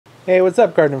Hey, what's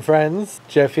up, garden friends?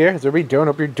 Jeff here. How's everybody doing?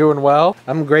 Hope you're doing well.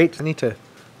 I'm great. I need to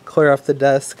clear off the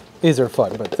desk. These are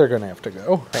fun, but they're gonna have to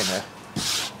go. Kinda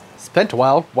spent a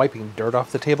while wiping dirt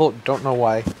off the table. Don't know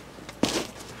why.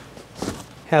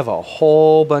 Have a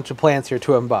whole bunch of plants here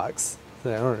to unbox.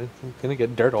 I'm gonna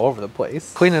get dirt all over the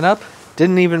place. Cleaning up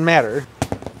didn't even matter.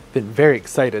 Been very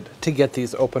excited to get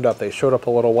these opened up. They showed up a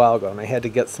little while ago and I had to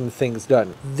get some things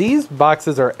done. These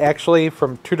boxes are actually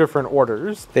from two different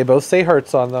orders. They both say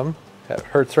Hirt's on them.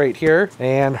 Hirt's right here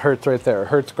and Hirt's right there,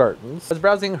 Hirt's Gardens. I was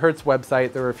browsing Hirt's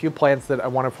website. There were a few plants that I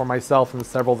wanted for myself and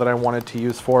several that I wanted to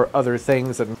use for other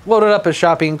things, and loaded up a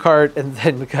shopping cart and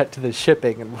then got to the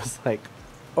shipping and was like,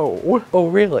 oh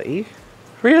really?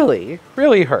 Really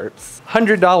Hirt's?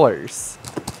 $100,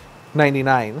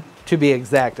 99 to be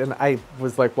exact. And I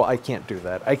was like, well, I can't do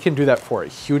that. I can do that for a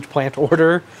huge plant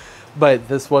order, but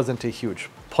this wasn't a huge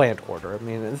plant order. I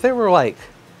mean, there were like,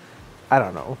 I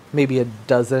don't know, maybe a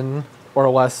dozen or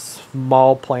less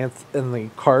small plants in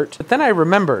the cart. But then I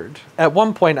remembered at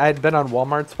one point I had been on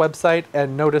Walmart's website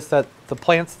and noticed that the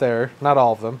plants there, not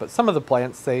all of them, but some of the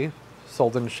plants, they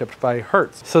sold and shipped by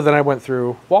Hirt's. So then I went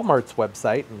through Walmart's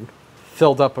website and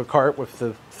filled up a cart with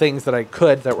the things that I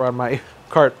could that were on my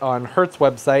cart on Hirt's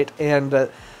website, and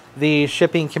the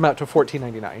shipping came out to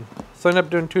 $14.99. So I ended up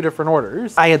doing two different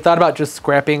orders. I had thought about just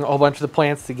scrapping a whole bunch of the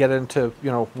plants to get into,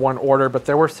 one order, but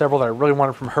there were several that I really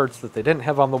wanted from Hirt's that they didn't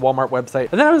have on the Walmart website.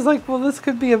 And then I was like, well, this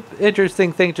could be an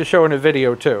interesting thing to show in a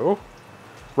video too.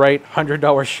 Right?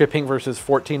 $100 shipping versus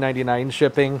 $14.99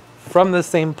 shipping from the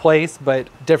same place, but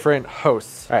different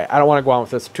hosts. All right, I don't want to go on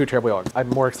with this too terribly long. I'm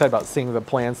more excited about seeing the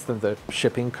plants than the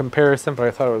shipping comparison, but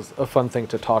I thought it was a fun thing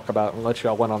to talk about and let you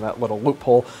all in on that little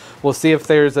loophole. We'll see if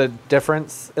there's a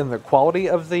difference in the quality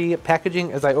of the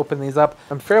packaging as I open these up.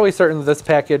 I'm fairly certain this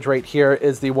package right here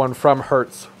is the one from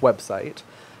Hirt's website,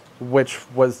 which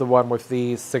was the one with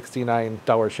the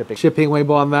 $69 shipping. Shipping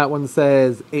label on that one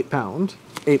says 8 pound.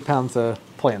 8 pounds of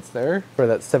plants there, where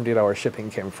that $70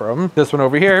 shipping came from. This one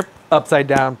over here, upside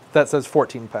down, that says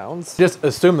 14 pounds. Just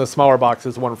assume the smaller box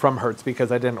is one from Hirt's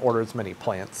because I didn't order as many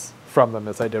plants from them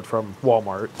as I did from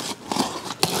Walmart.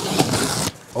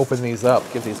 Open these up,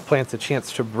 give these plants a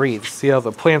chance to breathe, see how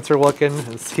the plants are looking,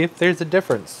 and see if there's a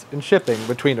difference in shipping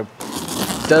between them.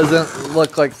 Doesn't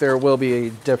look like there will be a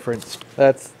difference.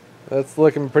 That's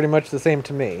looking pretty much the same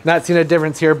to me. Not seeing a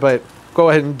difference here, but go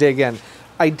ahead and dig in.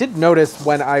 I did notice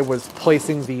when I was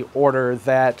placing the order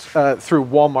that through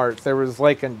Walmart, there was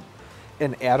like an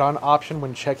add-on option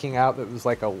when checking out that was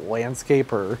like a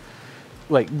landscape or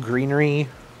like greenery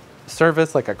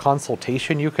service, like a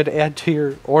consultation you could add to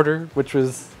your order, which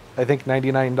was, I think,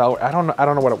 $99. I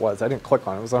don't know what it was. I didn't click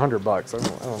on it. It was $100. I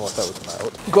don't know what that was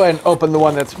about. Go ahead and open the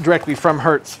one that's directly from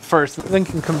Hirt's first, then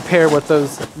can compare what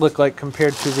those look like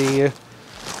compared to the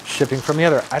shipping from the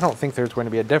other. I don't think there's going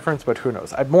to be a difference, but who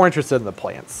knows? I'm more interested in the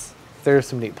plants. There's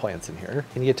some neat plants in here.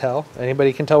 Can you tell?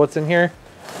 Anybody can tell what's in here?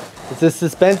 Is this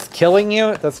suspense killing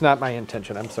you? That's not my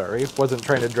intention. I'm sorry. Wasn't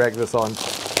trying to drag this on.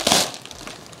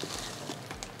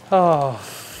 Oh,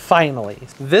 finally.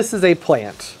 This is a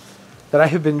plant that I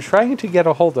have been trying to get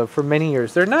a hold of for many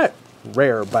years. They're not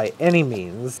rare by any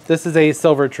means. This is a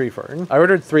silver tree fern. I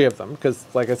ordered 3 of them because,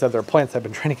 like I said, they're plants I've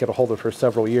been trying to get a hold of for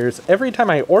several years. Every time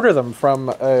I order them from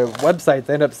a website,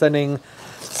 they end up sending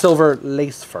silver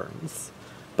lace ferns.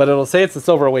 But it'll say it's a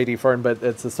silver lady fern, but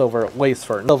it's a silver lace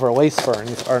fern. Silver lace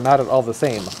ferns are not at all the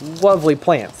same. Lovely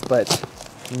plants, but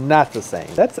not the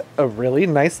same. That's a really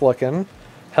nice looking,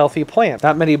 healthy plant.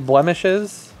 Not many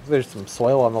blemishes. There's some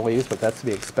soil on the leaves, but that's to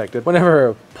be expected. Whenever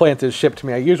a plant is shipped to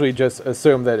me, I usually just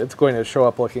assume that it's going to show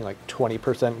up looking like 20%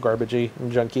 garbagey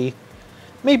and junky.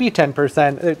 Maybe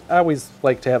 10%. I always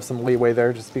like to have some leeway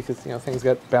there just because, things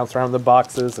get bounced around the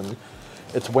boxes and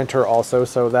it's winter also,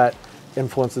 so that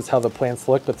influences how the plants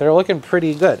look, but they're looking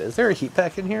pretty good. Is there a heat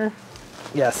pack in here?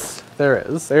 Yes, there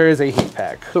is. There is a heat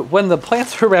pack. But when the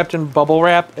plants are wrapped in bubble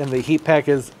wrap and the heat pack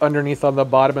is underneath on the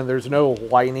bottom and there's no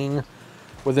lining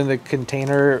within the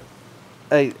container,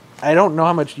 I don't know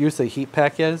how much use a heat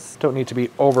pack is. Don't need to be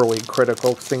overly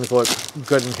critical because things look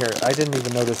good in here. I didn't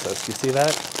even notice this. You see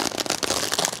that?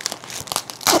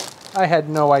 I had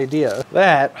no idea.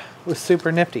 That was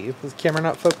super nifty. Was the camera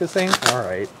not focusing? All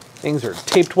right. Things are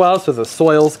taped well so the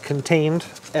soil's contained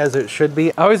as it should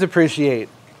be. I always appreciate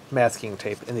masking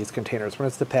tape in these containers. When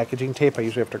it's the packaging tape, I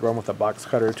usually have to go in with a box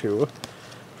cutter to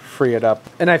free it up.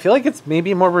 And I feel like it's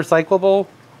maybe more recyclable,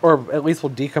 or at least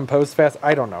will decompose fast.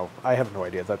 I don't know. I have no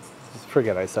idea.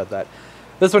 Forget I said that.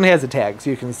 This one has a tag, so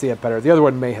you can see it better. The other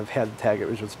one may have had the tag. It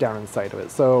was just down inside of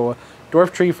it. So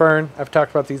dwarf tree fern, I've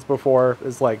talked about these before,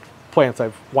 is like plants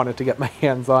I've wanted to get my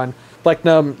hands on.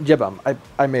 Blechnum gibbum.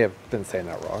 I may have been saying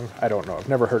that wrong. I don't know. I've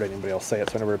never heard anybody else say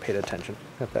it, so I never paid attention.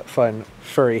 Got that fun,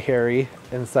 furry, hairy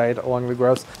inside along the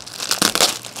growths.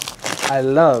 I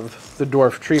love the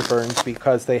dwarf tree ferns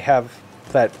because they have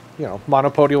that, you know,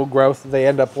 monopodial growth. They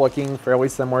end up looking fairly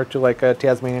similar to like a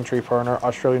Tasmanian tree fern or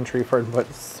Australian tree fern,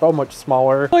 but so much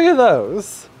smaller. Look at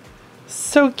those.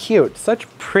 So cute. Such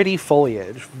pretty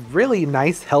foliage. Really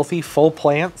nice, healthy, full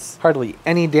plants. Hardly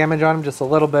any damage on them, just a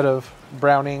little bit of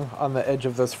browning on the edge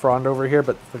of this frond over here,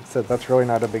 but like I said, that's really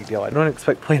not a big deal. I don't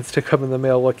expect plants to come in the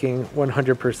mail looking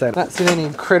 100%. Not seen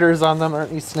any critters on them, or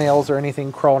any snails or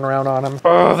anything crawling around on them.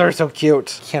 Oh, they're so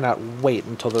cute. Cannot wait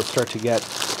until they start to get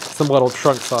some little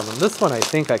trunks on them. This one I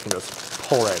think I can just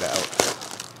pull right out.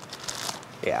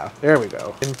 Yeah, there we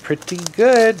go. And pretty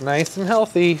good, nice and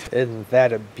healthy. Isn't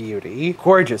that a beauty?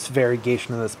 Gorgeous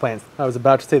variegation in this plant. I was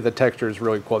about to say the texture is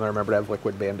really cool, and I remember to have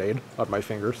liquid Band-Aid on my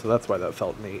finger, so that's why that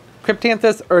felt neat.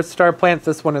 Cryptanthus Earth Star plant.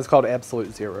 This one is called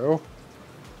Absolute Zero.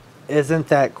 Isn't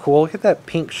that cool? Look at that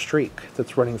pink streak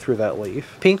that's running through that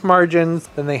leaf. Pink margins,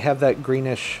 then they have that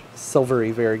greenish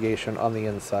silvery variegation on the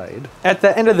inside. At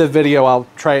the end of the video, I'll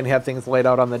try and have things laid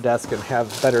out on the desk and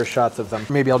have better shots of them.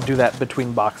 Maybe I'll do that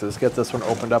between boxes. Get this one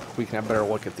opened up. We can have a better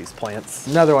look at these plants.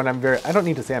 Another one I don't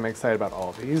need to say I'm excited about all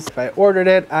of these. If I ordered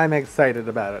it, I'm excited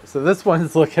about it. So this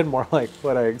one's looking more like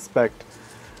what I expect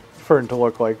fern to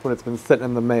look like when it's been sitting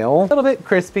in the mail. A little bit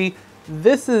crispy.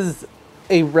 This is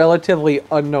a relatively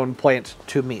unknown plant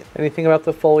to me. Anything about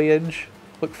the foliage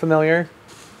look familiar?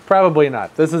 Probably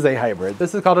not. This is a hybrid.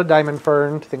 This is called a diamond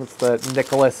fern. I think it's the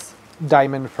Nicholas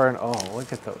diamond fern. Oh,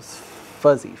 look at those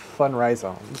fuzzy, fun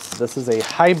rhizomes. This is a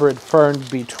hybrid fern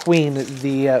between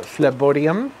the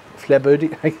Phlebodium,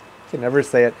 I can never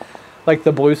say it, like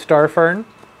the blue star fern.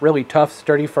 Really tough,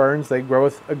 sturdy ferns. They grow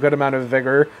with a good amount of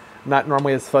vigor. Not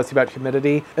normally as fussy about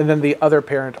humidity. And then the other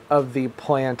parent of the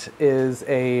plant is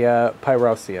a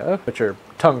Pyrosia, which are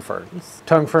tongue ferns.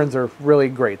 Tongue ferns are really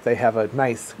great. They have a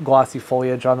nice glossy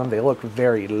foliage on them. They look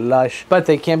very lush, but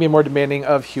they can be more demanding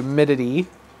of humidity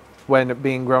when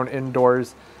being grown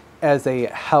indoors as a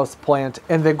house plant,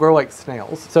 and they grow like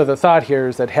snails. So the thought here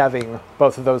is that having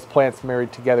both of those plants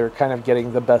married together, kind of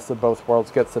getting the best of both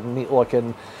worlds, get some neat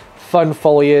looking fun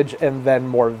foliage and then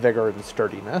more vigor and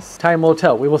sturdiness. Time will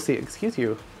tell. We will see. Excuse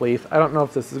you, leaf. I don't know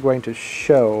if this is going to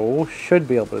show. Should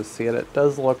be able to see it. It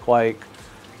does look like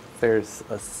there's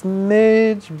a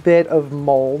smidge bit of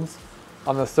molds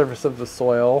on the surface of the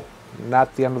soil.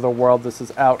 Not the end of the world. This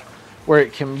is out where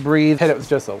it can breathe. Hit it with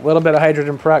just a little bit of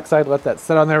hydrogen peroxide. Let that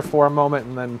sit on there for a moment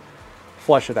and then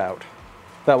flush it out.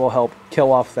 That will help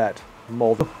kill off that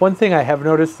mold. One thing I have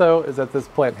noticed though is that this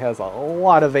plant has a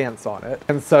lot of ants on it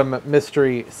and some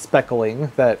mystery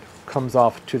speckling that comes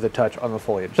off to the touch on the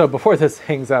foliage. So before this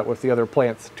hangs out with the other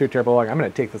plants too terribly long, I'm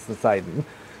going to take this inside and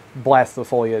blast the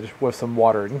foliage with some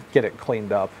water and get it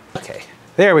cleaned up. Okay,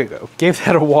 there we go. Gave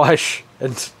that a wash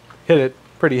and hit it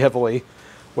pretty heavily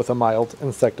with a mild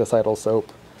insecticidal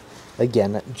soap.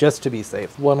 Again, just to be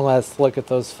safe. One last look at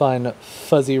those fun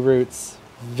fuzzy roots.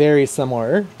 Very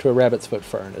similar to a rabbit's foot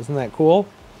fern. Isn't that cool?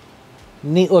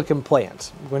 Neat looking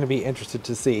plant. I'm going to be interested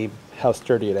to see how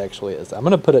sturdy it actually is. I'm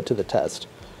going to put it to the test.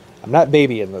 I'm not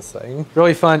babying this thing.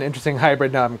 Really fun, interesting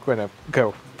hybrid. Now I'm going to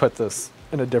go put this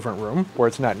in a different room where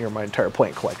it's not near my entire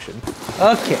plant collection.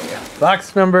 Okay,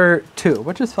 box number 2.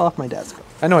 What just fell off my desk?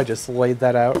 I know I just laid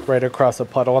that out right across a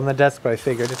puddle on the desk, but I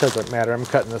figured it doesn't matter. I'm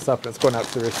cutting this up and it's going out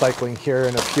to the recycling here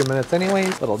in a few minutes anyway.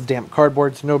 Little damp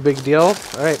cardboard's no big deal.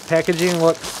 All right, packaging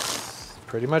looks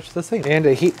pretty much the same. And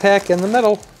a heat pack in the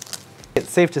middle. It's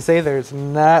safe to say there's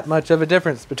not much of a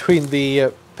difference between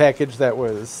the package that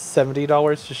was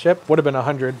 $70 to ship. Would have been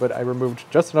 $100, but I removed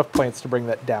just enough plants to bring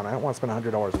that down. I don't want to spend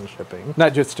 $100 in shipping.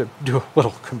 Not just to do a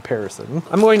little comparison.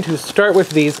 I'm going to start with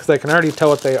these because I can already tell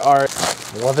what they are.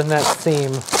 Loving that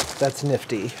seam. That's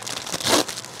nifty.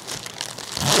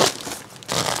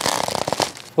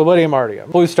 Phlebodium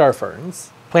artium. Blue star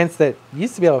ferns. Plants that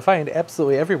used to be able to find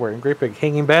absolutely everywhere in great big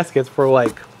hanging baskets for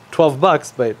like 12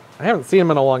 bucks, but I haven't seen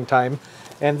them in a long time.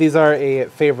 And these are a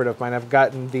favorite of mine. I've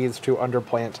gotten these to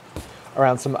underplant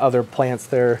around some other plants.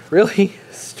 They're really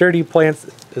sturdy plants.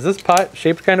 Is this pot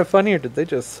shaped kind of funny, or did they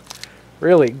just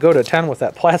really go to town with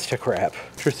that plastic wrap?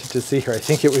 Interested to see here. I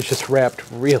think it was just wrapped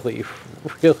really,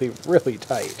 really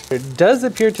tight. There does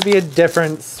appear to be a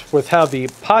difference with how the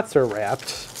pots are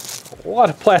wrapped. A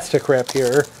lot of plastic wrap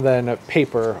here, then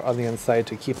paper on the inside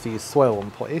to keep the soil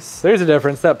in place. There's a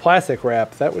difference. That plastic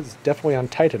wrap, that was definitely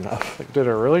untight enough. Like, did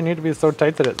it really need to be so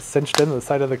tight that it cinched in the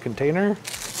side of the container?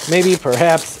 Maybe,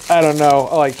 perhaps, I don't know.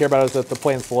 All I care about is that the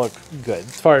plants look good.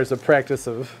 As far as the practice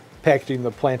of packaging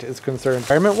the plant is concerned.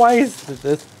 Environment-wise,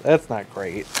 that's not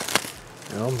great.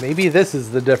 You know, maybe this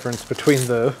is the difference between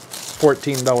the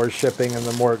 $14 shipping and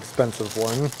the more expensive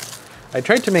one. I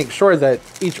tried to make sure that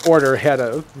each order had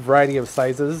a variety of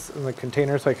sizes in the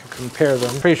container so I could compare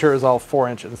them. Pretty sure it was all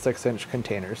 4-inch and 6-inch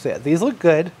containers. So yeah, these look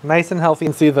good, nice and healthy.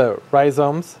 You can see the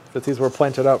rhizomes that these were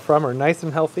planted out from are nice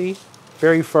and healthy,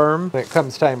 very firm. When it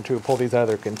comes time to pull these out of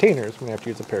their containers, I'm gonna have to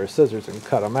use a pair of scissors and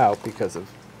cut them out because of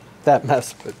that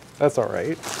mess, but that's all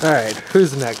right. All right,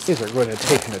 who's next? These are going to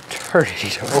take an eternity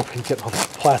to open, get all the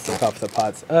plastic off the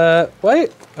pots.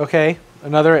 What? Okay,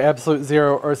 another absolute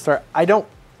zero or star. I don't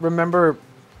remember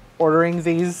ordering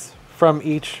these from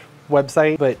each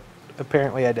website, but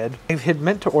apparently I did. I had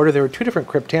meant to order, there were 2 different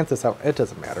Cryptanthus out, it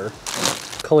doesn't matter.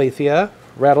 Calathea,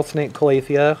 rattlesnake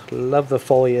calathea, love the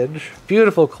foliage.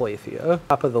 Beautiful calathea.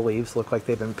 Top of the leaves look like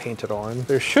they've been painted on.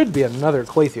 There should be another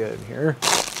calathea in here.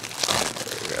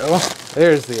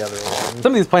 There's the other one.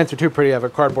 Some of these plants are too pretty to have a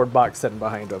cardboard box sitting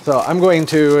behind them. So I'm going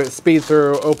to speed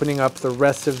through opening up the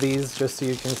rest of these just so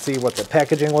you can see what the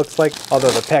packaging looks like. Although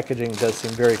the packaging does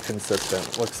seem very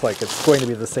consistent. Looks like it's going to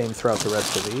be the same throughout the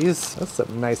rest of these. That's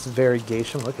some nice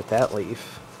variegation. Look at that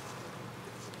leaf.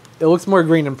 It looks more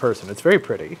green in person. It's very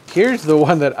pretty. Here's the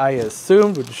one that I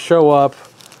assumed would show up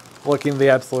looking the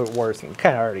absolute worst. You can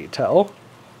kind of already tell,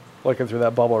 looking through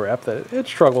that bubble wrap, that it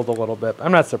struggled a little bit.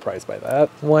 I'm not surprised by that.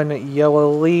 One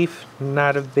yellow leaf,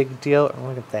 not a big deal. Oh,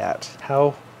 look at that.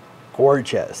 How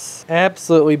gorgeous.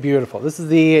 Absolutely beautiful. This is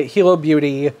the Hilo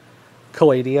Beauty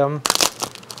Caladium.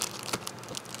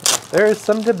 There is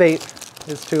some debate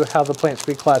as to how the plant should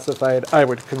be classified. I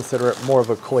would consider it more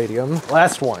of a caladium.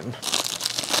 Last one.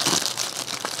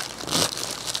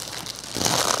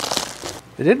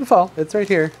 It didn't fall. It's right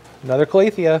here. Another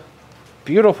calathea.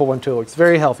 Beautiful one too, looks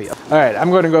very healthy. All right, I'm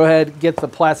going to go ahead, get the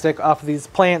plastic off of these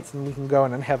plants, and we can go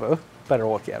in and have a better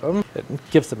look at them and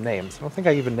give some names. I don't think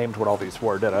I even named what all these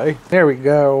were, did I? There we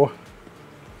go.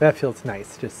 That feels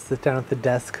nice. Just sit down at the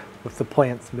desk with the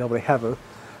plants and be able to have a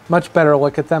much better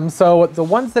look at them. So the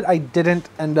ones that I didn't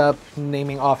end up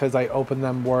naming off as I opened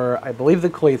them were, I believe,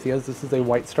 the calatheas. This is a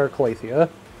white star calathea.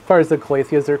 As far as the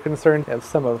calatheas are concerned, I have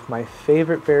some of my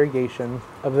favorite variegation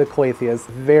of the calatheas.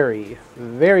 Very,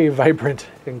 very vibrant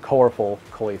and colorful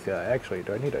calathea. Actually,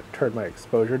 do I need to turn my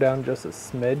exposure down just a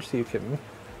smidge so you can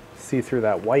see through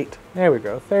that white? There we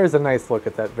go. There's a nice look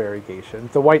at that variegation.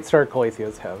 The white star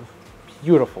calatheas have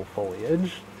beautiful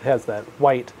foliage. It has that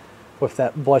white with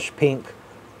that blush pink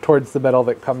towards the middle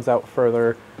that comes out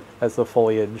further as the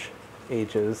foliage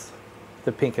ages.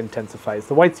 The pink intensifies.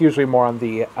 The white's usually more on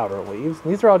the outer leaves.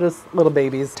 These are all just little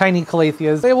babies, tiny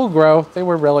calatheas. They will grow. They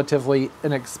were relatively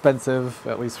inexpensive,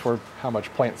 at least for how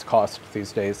much plants cost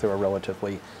these days. They were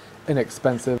relatively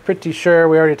inexpensive. Pretty sure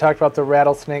we already talked about the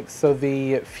rattlesnakes, so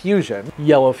the fusion,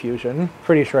 yellow fusion.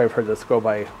 Pretty sure I've heard this go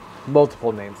by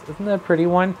multiple names. Isn't that a pretty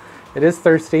one? It is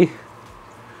thirsty.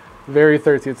 Very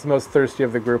thirsty. It's the most thirsty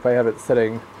of the group. I have it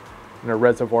sitting in a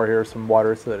reservoir here, some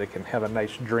water, so that it can have a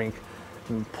nice drink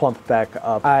and plump back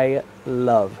up. I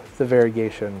love the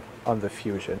variegation on the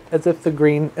fusion. As if the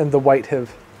green and the white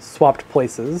have swapped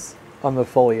places on the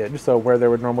foliage. So where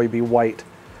there would normally be white,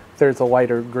 there's a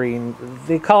lighter green.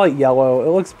 They call it yellow.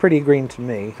 It looks pretty green to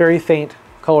me. Very faint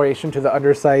coloration to the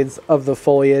undersides of the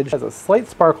foliage. It has a slight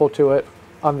sparkle to it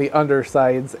on the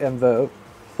undersides and the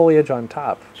foliage on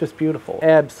top. Just beautiful.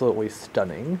 Absolutely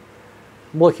stunning.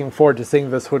 I'm looking forward to seeing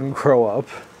this one grow up.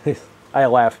 I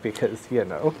laugh because, you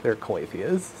know, they're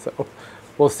calatheas, so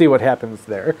we'll see what happens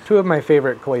there. 2 of my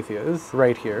favorite calatheas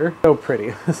right here. So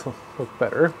pretty. This will look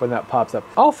better when that pops up.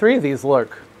 All 3 of these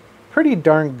look pretty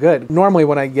darn good. Normally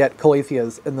when I get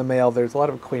calatheas in the mail, there's a lot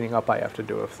of cleaning up I have to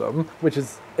do with them, which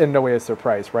is in no way a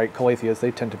surprise, right? Calatheas,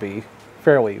 they tend to be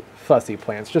fairly fussy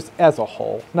plants, just as a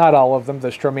whole. Not all of them. The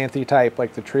Stromanthe type,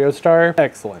 like the Trio Star,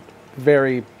 excellent.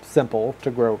 Very simple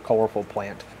to grow colorful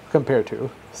plant compared to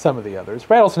some of the others.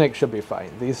 Rattlesnake should be fine.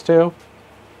 These 2,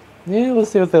 yeah, let's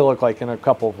see what they look like in a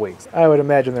couple of weeks. I would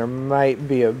imagine there might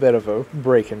be a bit of a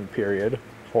break-in period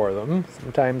for them.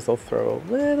 Sometimes they'll throw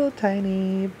a little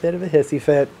tiny bit of a hissy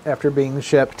fit after being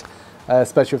shipped,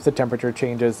 especially if the temperature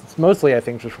changes. It's mostly, I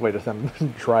think, just related to them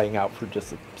drying out for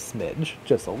just a smidge.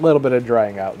 Just a little bit of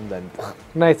drying out, and then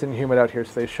nice and humid out here,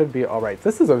 so they should be all right.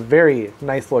 This is a very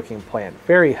nice looking plant,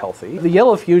 very healthy. The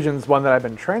Yellow Fusion's one that I've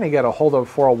been trying to get a hold of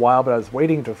for a while, but I was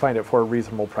waiting to find it for a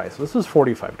reasonable price. This was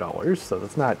 $45, so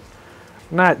that's not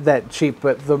that cheap,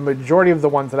 but the majority of the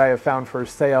ones that I have found for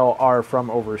sale are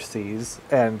from overseas,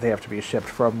 and they have to be shipped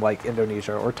from like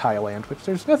Indonesia or Thailand, which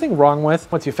there's nothing wrong with.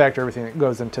 Once you factor everything that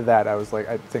goes into that, I was like,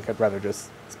 I think I'd rather just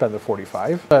spend the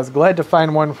 $45. I was glad to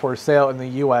find one for sale in the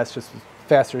US, just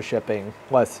faster shipping,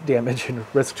 less damage and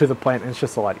risk to the plant, and it's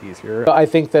just a lot easier. I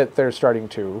think that they're starting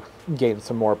to gain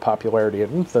some more popularity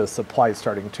and the supply is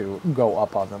starting to go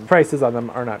up on them. Prices on them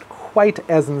are not quite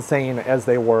as insane as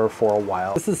they were for a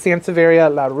while. This is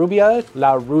Sansevieria La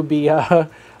Rubia,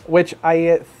 which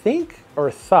I think or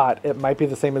thought it might be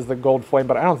the same as the gold flame,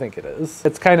 but I don't think it is.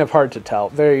 It's kind of hard to tell.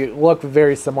 They look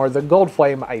very similar. The gold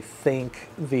flame, I think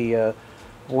the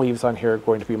leaves on here are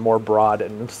going to be more broad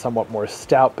and somewhat more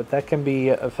stout, but that can be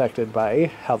affected by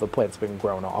how the plant's been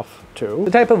grown off too.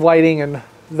 The type of lighting and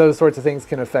those sorts of things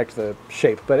can affect the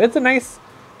shape, but it's a nice,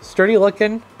 sturdy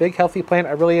looking, big, healthy plant.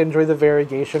 I really enjoy the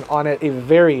variegation on it. A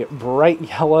very bright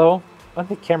yellow. On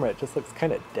the camera, it just looks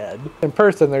kind of dead. In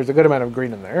person, there's a good amount of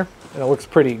green in there, and it looks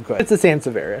pretty good. It's a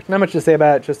Sansevieria. Not much to say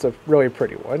about it, just a really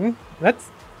pretty one. That's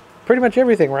pretty much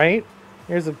everything, right?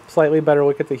 Here's a slightly better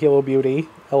look at the Hilo Beauty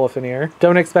elephant ear.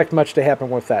 Don't expect much to happen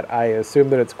with that. I assume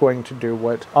that it's going to do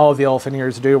what all of the elephant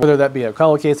ears do, whether that be a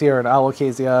colocasia or an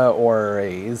alocasia or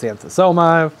a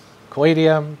xanthosoma,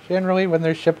 caladium. Generally, when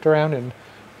they're shipped around and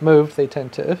moved, they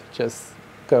tend to just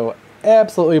go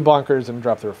absolutely bonkers and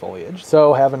drop their foliage.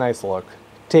 So have a nice look.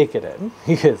 Take it in,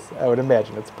 because I would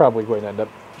imagine it's probably going to end up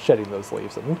shedding those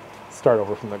leaves and start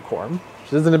over from the corm,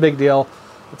 which isn't a big deal.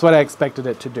 That's what I expected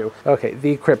it to do. Okay,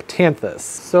 the Cryptanthus.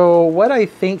 So what I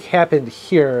think happened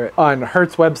here on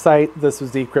Hirt's website, this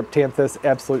was the Cryptanthus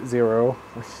Absolute Zero,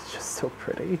 which is just so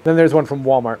pretty. Then there's one from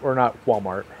Walmart, or not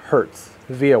Walmart, Hirt's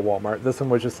via Walmart. This one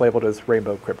was just labeled as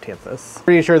Rainbow Cryptanthus.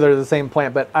 Pretty sure they're the same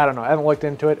plant, but I don't know. I haven't looked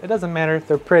into it. It doesn't matter.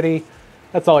 They're pretty.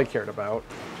 That's all I cared about.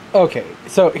 Okay,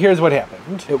 so here's what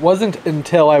happened. It wasn't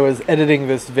until I was editing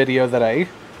this video that I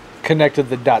connected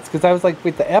the dots, because I was like,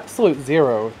 wait, the Absolute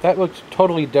Zero, that looked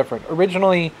totally different.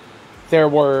 Originally, there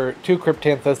were 2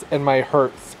 Cryptanthus in my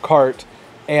Hirt's cart,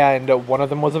 and one of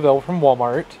them was available from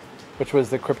Walmart, which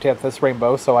was the Cryptanthus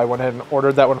Rainbow, so I went ahead and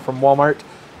ordered that one from Walmart,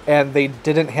 and they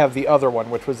didn't have the other one,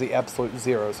 which was the Absolute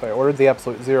Zero, so I ordered the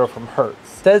Absolute Zero from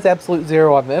Hirt's. It says Absolute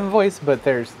Zero on the invoice, but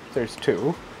there's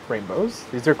 2 rainbows.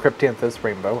 These are Cryptanthus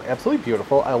Rainbow. Absolutely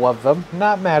beautiful. I love them.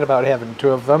 Not mad about having 2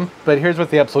 of them, but here's what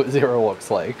the Absolute Zero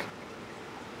looks like.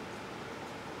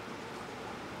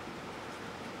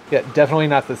 Yeah, definitely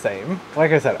not the same.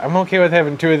 Like I said, I'm okay with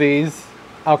having 2 of these.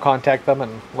 I'll contact them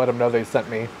and let them know they sent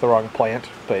me the wrong plant,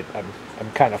 but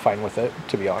I'm kind of fine with it,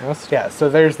 to be honest. Yeah, so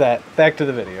there's that. Back to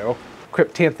the video.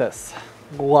 Cryptanthus.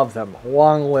 Love them.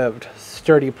 Long-lived,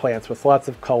 sturdy plants with lots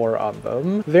of color on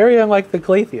them. Very unlike the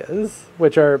calatheas,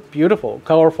 which are beautiful,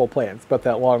 colorful plants, but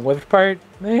that long-lived part,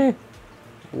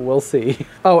 we'll see.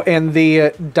 Oh, and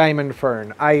the diamond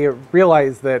fern. I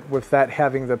realized that with that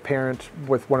having the parent,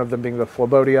 with one of them being the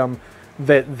phlebodium,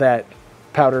 that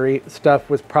powdery stuff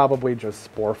was probably just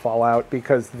spore fallout,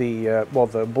 because the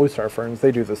blue star ferns,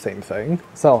 they do the same thing.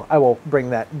 So I will bring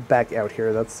that back out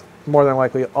here. That's more than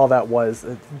likely all that was.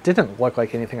 It didn't look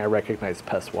like anything I recognized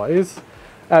pest-wise.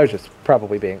 I was just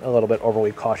probably being a little bit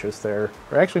overly cautious there.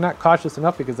 Or actually not cautious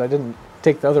enough, because I didn't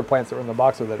take the other plants that were in the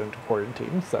box with it into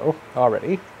quarantine, so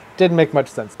already. Didn't make much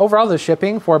sense. Overall, the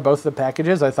shipping for both the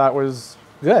packages I thought was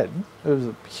good. It was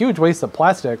a huge waste of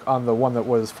plastic on the one that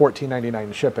was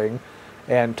 $14.99 shipping,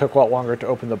 and took a lot longer to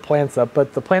open the plants up,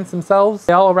 but the plants themselves,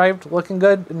 they all arrived looking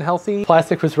good and healthy.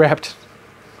 Plastic was wrapped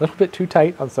a little bit too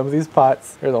tight on some of these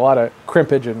pots. There's a lot of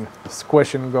crimpage and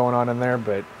squishing going on in there,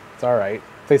 but it's all right.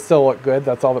 They still look good,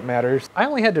 that's all that matters. I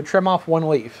only had to trim off 1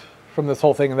 leaf from this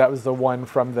whole thing, and that was the one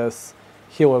from this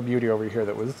Hilo Beauty over here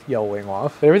that was yellowing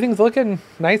off. But everything's looking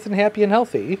nice and happy and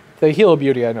healthy. The Hilo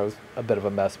Beauty I know is a bit of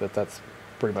a mess, but that's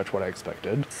pretty much what I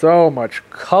expected. So much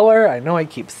color. I know I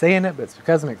keep saying it, but it's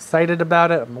because I'm excited about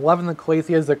it. I'm loving the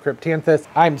calatheas, the Cryptanthus.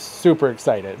 I'm super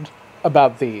excited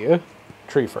about the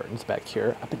tree ferns back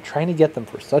here. I've been trying to get them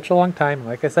for such a long time.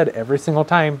 Like I said, every single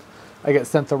time I get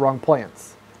sent the wrong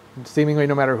plants, seemingly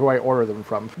no matter who I order them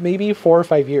from. Maybe 4 or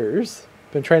 5 years.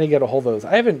 Been trying to get a hold of those.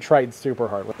 I haven't tried super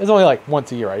hard. It's only like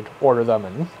once a year I'd order them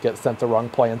and get sent the wrong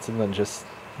plants and then just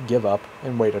give up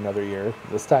and wait another year.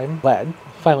 This time, glad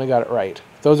finally got it right.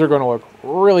 Those are going to look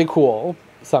really cool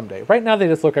someday. Right now they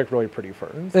just look like really pretty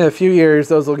ferns. In a few years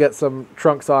those will get some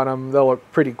trunks on them. They'll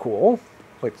look pretty cool.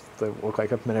 Like they look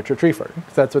like a miniature tree fern.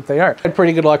 That's what they are. I had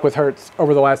pretty good luck with Hirt's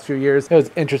over the last few years. It was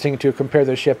interesting to compare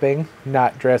the shipping.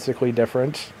 Not drastically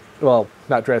different. Well,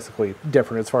 not drastically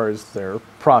different as far as their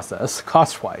process,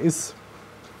 cost-wise.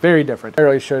 Very different. I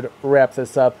really should wrap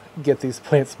this up, get these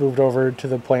plants moved over to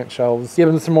the plant shelves, give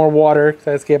them some more water.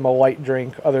 I just gave them a light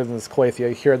drink other than this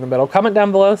calathea here in the middle. Comment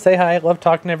down below, say hi, love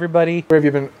talking to everybody. Where have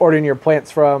you been ordering your plants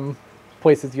from?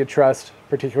 Places you trust,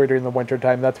 particularly during the winter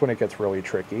time. That's when it gets really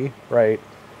tricky, right?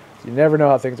 You never know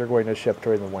how things are going to ship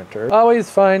during the winter. Always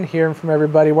fun hearing from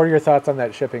everybody. What are your thoughts on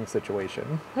that shipping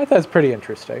situation? I thought it's pretty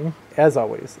interesting, as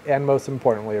always. And most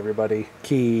importantly, everybody,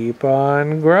 keep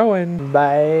on growing.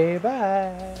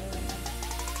 Bye-bye.